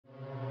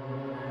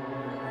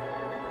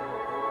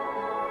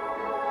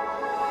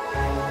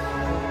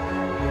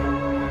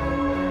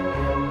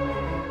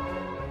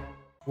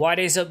What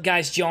is up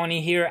guys,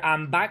 Johnny here.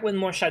 I'm back with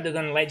more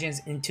Shadowgun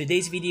Legends. In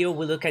today's video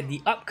we look at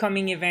the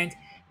upcoming event.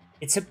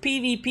 It's a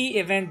PvP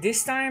event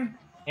this time,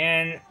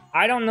 and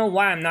I don't know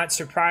why I'm not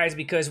surprised,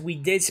 because we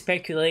did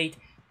speculate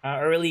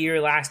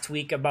earlier last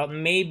week about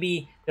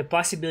maybe the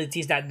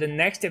possibilities that the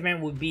next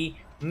event would be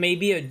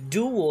maybe a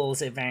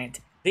duels event.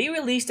 They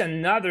released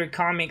another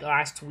comic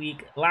last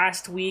week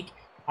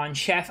on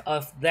Chef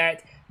of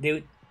That.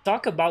 They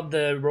talk about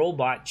the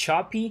robot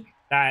Choppy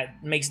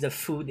that makes the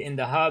food in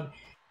the hub.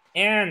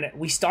 And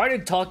we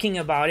started talking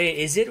about it.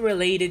 Is it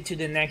related to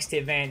the next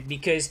event?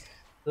 Because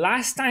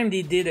last time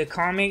they did a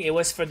comic, it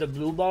was for the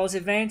Blue Balls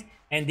event,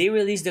 and they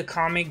released the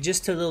comic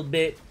just a little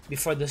bit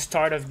before the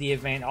start of the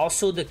event.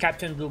 Also, the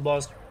Captain Blue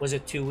Balls was a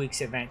 2 weeks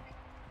event.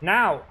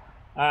 Now,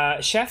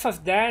 Chef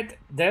of That,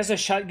 there's a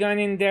shotgun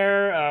in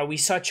there. We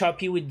saw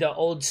Choppy with the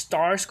old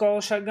Star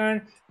Skull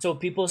shotgun, so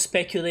people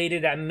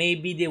speculated that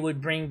maybe they would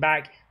bring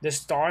back the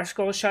Star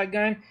Skull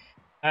shotgun.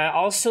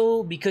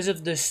 Also, because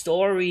of the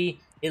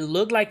story, it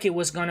looked like it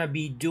was gonna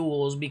be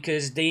duels,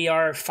 because they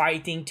are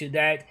fighting to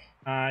that.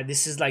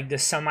 This is like the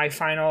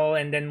semi-final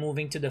and then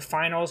moving to the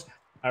finals,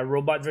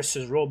 robot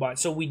versus robot.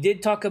 So we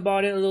did talk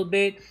about it a little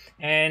bit,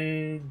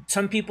 and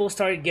some people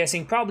started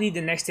guessing probably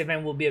the next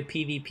event will be a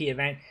PvP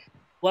event.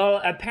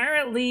 Well,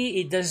 apparently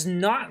it does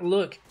not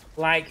look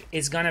like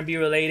it's gonna be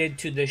related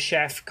to the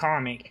Chef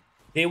comic.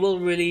 They will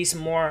release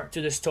more to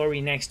the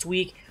story next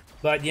week,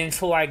 but the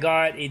info I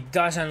got, it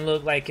doesn't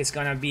look like it's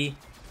gonna be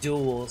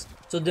duels.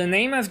 So the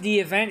name of the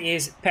event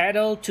is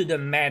Pedal to the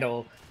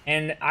Metal,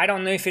 and I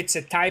don't know if it's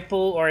a typo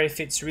or if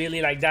it's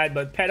really like that,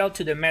 but Pedal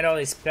to the Metal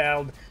is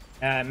spelled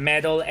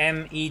metal,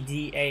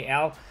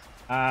 M-E-D-A-L.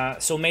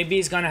 So maybe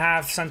it's gonna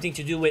have something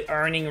to do with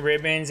earning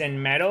ribbons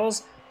and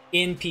medals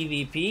in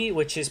PvP,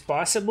 which is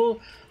possible.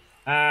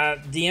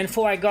 The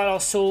info I got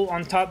also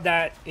on top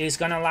that is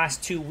gonna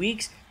last 2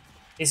 weeks.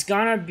 It's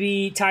gonna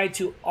be tied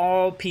to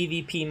all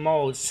PvP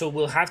modes, so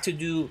we'll have to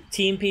do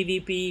team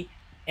PvP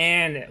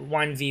and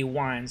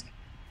 1v1s.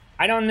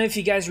 I don't know if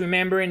you guys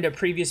remember in the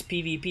previous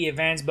PvP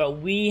events, but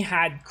we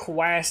had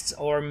quests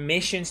or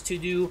missions to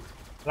do,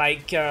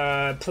 like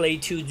play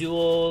 2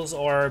 duels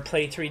or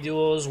play 3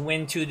 duels,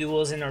 win 2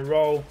 duels in a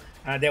row.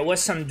 There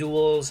was some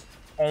duels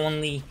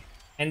only,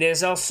 and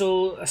there's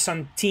also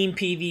some team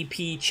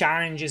PvP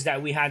challenges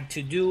that we had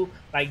to do,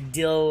 like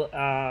deal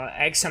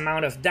X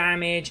amount of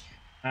damage,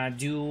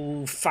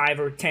 do 5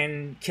 or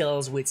 10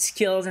 kills with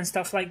skills and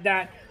stuff like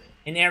that.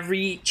 In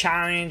every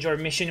challenge or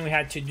mission we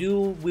had to do,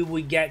 we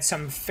would get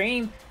some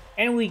fame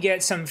and we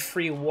get some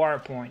free war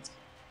points.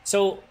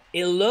 So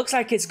it looks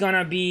like it's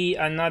gonna be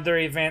another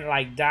event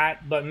like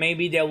that, but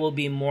maybe there will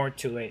be more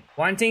to it.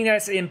 One thing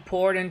that's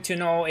important to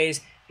know is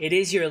it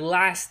is your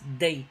last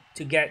day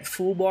to get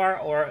Full Bar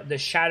or the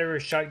Shatterer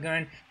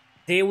shotgun.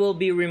 They will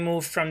be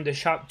removed from the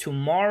shop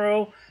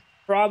tomorrow,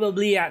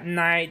 probably at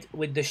night,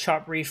 with the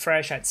shop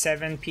refresh at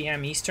 7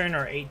 p.m. Eastern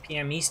or 8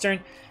 p.m.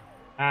 Eastern.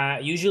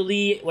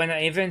 Usually when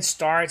an event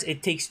starts,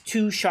 it takes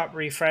 2 shop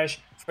refresh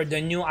for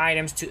the new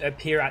items to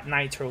appear at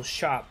Nitro's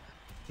shop.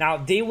 Now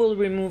they will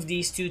remove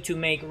these 2 to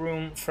make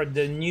room for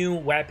the new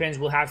weapons.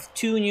 We'll have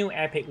 2 new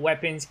epic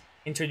weapons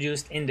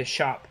introduced in the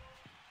shop.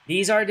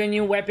 These are the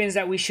new weapons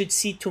that we should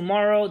see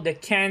tomorrow: the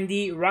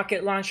Candy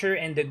rocket launcher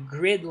and the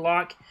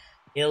Gridlock.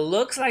 It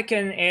looks like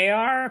an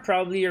AR,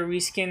 probably a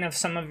reskin of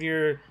some of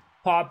your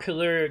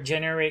popular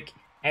generic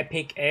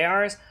epic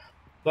ARs.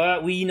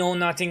 But we know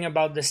nothing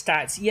about the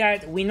stats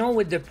yet. We know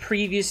with the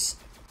previous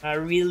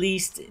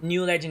released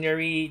new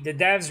legendary, the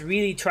devs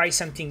really tried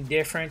something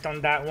different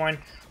on that one.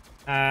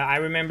 I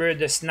remember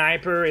the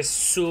sniper is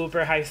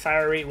super high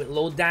fire rate with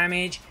low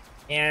damage,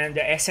 and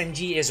the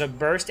SMG is a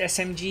burst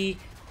SMG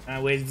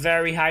with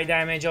very high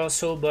damage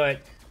also,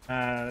 but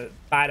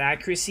bad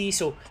accuracy.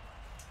 So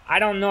I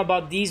don't know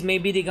about these.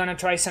 Maybe they're gonna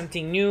try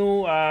something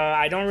new.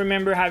 I don't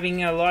remember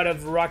having a lot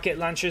of rocket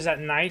launchers at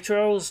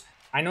Nitros.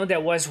 I know there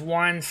was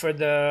one for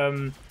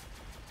the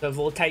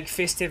Voltaic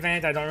Fist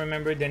event. I don't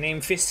remember the name.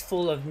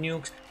 Fistful of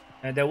Nukes.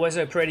 There was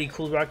a pretty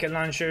cool rocket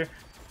launcher.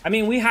 I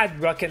mean, we had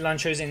rocket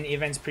launchers in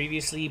events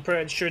previously.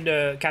 Pretty sure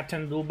the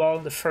Captain Blue Ball,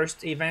 the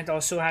first event,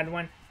 also had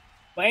one.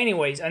 But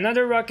anyways,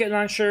 another rocket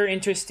launcher.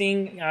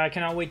 Interesting. I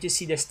cannot wait to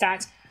see the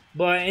stats.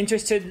 But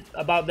interested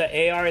about the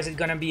AR. Is it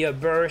gonna be a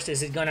burst?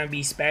 Is it gonna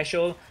be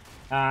special?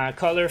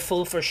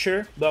 Colorful for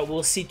sure. But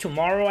we'll see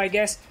tomorrow, I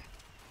guess.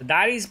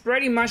 That is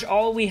pretty much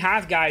all we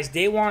have, guys.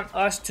 They want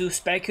us to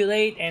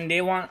speculate and they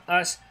want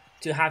us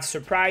to have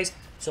surprise.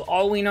 So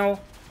all we know,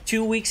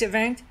 2 weeks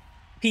event,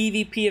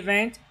 PvP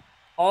event,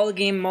 all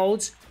game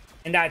modes,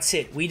 and that's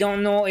it. We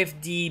don't know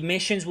if the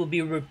missions will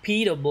be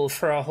repeatable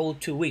for a whole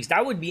 2 weeks.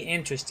 That would be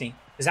interesting,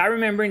 because I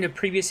remember in the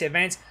previous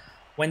events,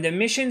 when the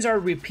missions are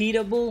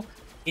repeatable,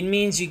 it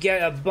means you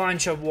get a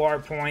bunch of war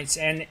points,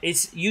 and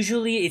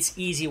usually it's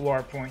easy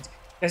war points,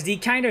 because they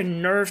kind of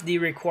nerfed the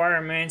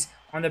requirements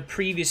on the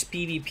previous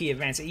PvP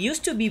events. It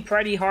used to be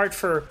pretty hard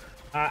for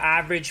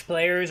average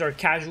players or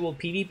casual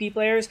PvP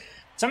players.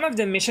 Some of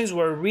the missions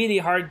were really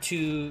hard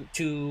to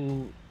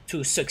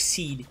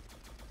succeed.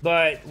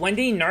 But when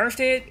they nerfed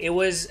it, it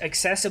was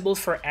accessible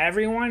for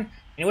everyone.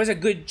 And it was a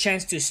good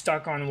chance to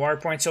stock on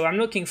Warpoint, so I'm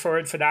looking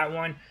forward for that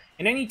one.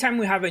 And anytime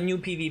we have a new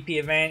PvP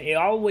event, it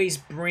always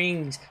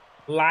brings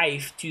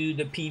life to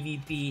the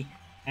PvP,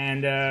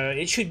 and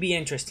it should be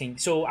interesting.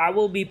 So I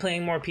will be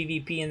playing more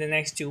PvP in the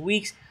next 2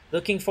 weeks.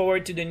 Looking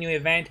forward to the new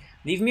event.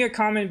 Leave me a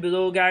comment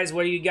below, guys.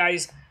 What are you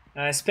guys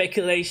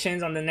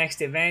speculations on the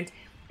next event,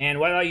 and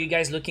what are you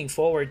guys looking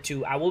forward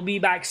to? I will be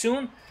back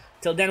soon.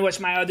 Till then,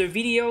 watch my other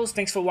videos.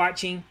 Thanks for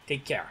watching.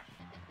 Take care.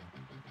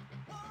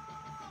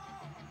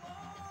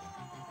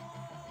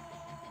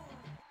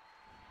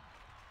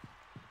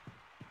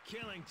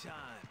 Killing time.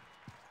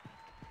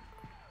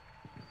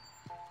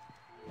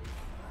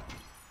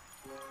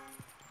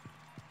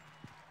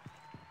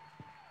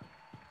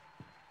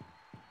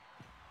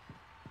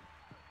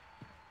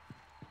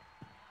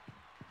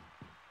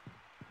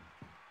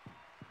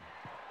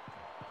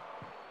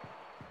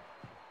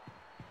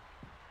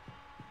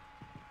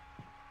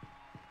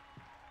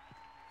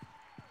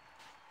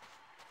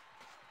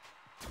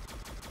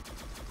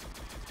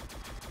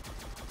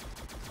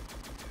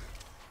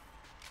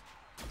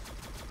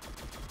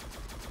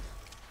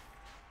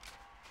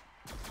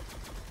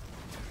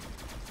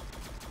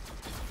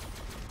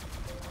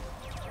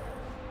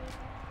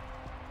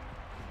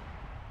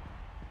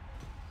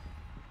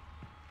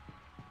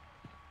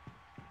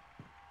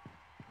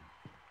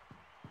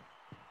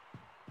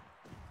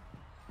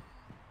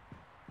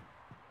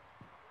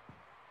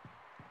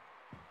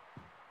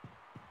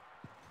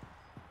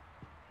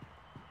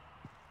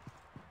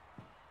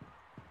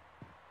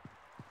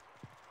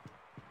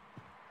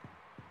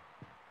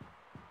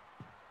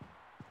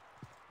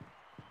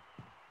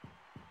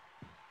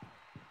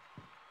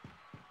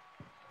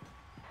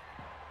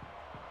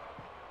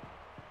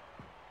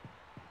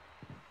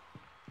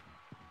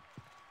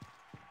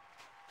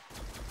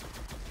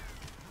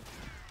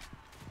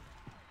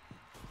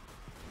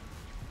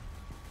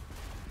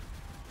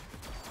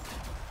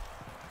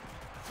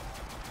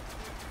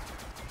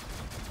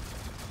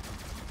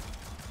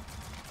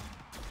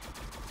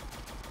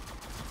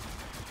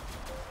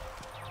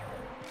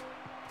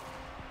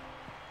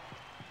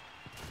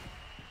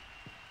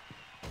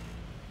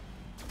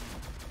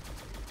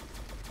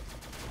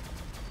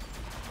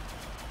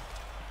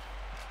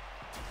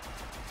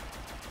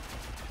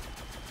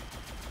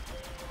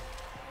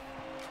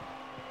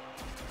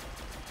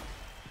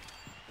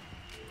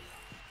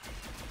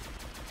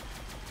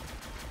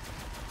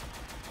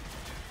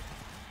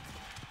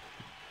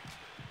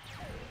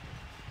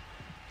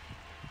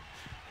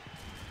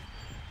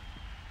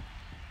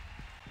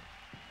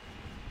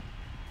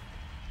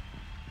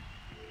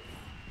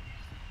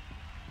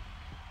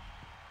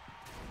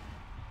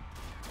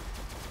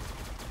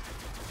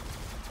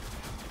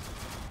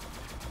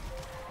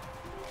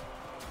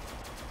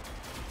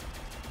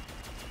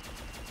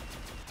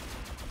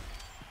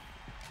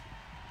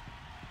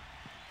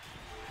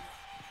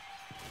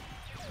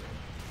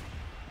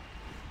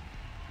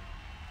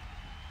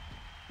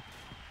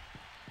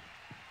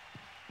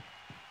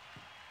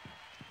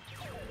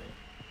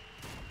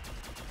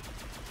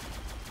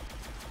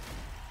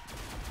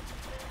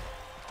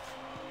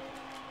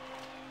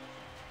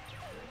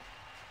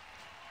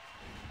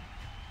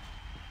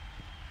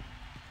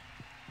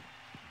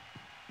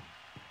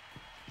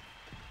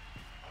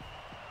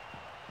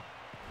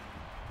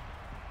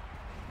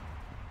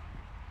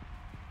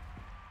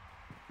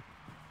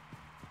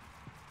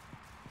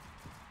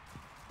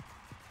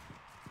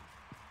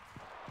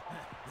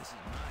 This is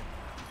mine.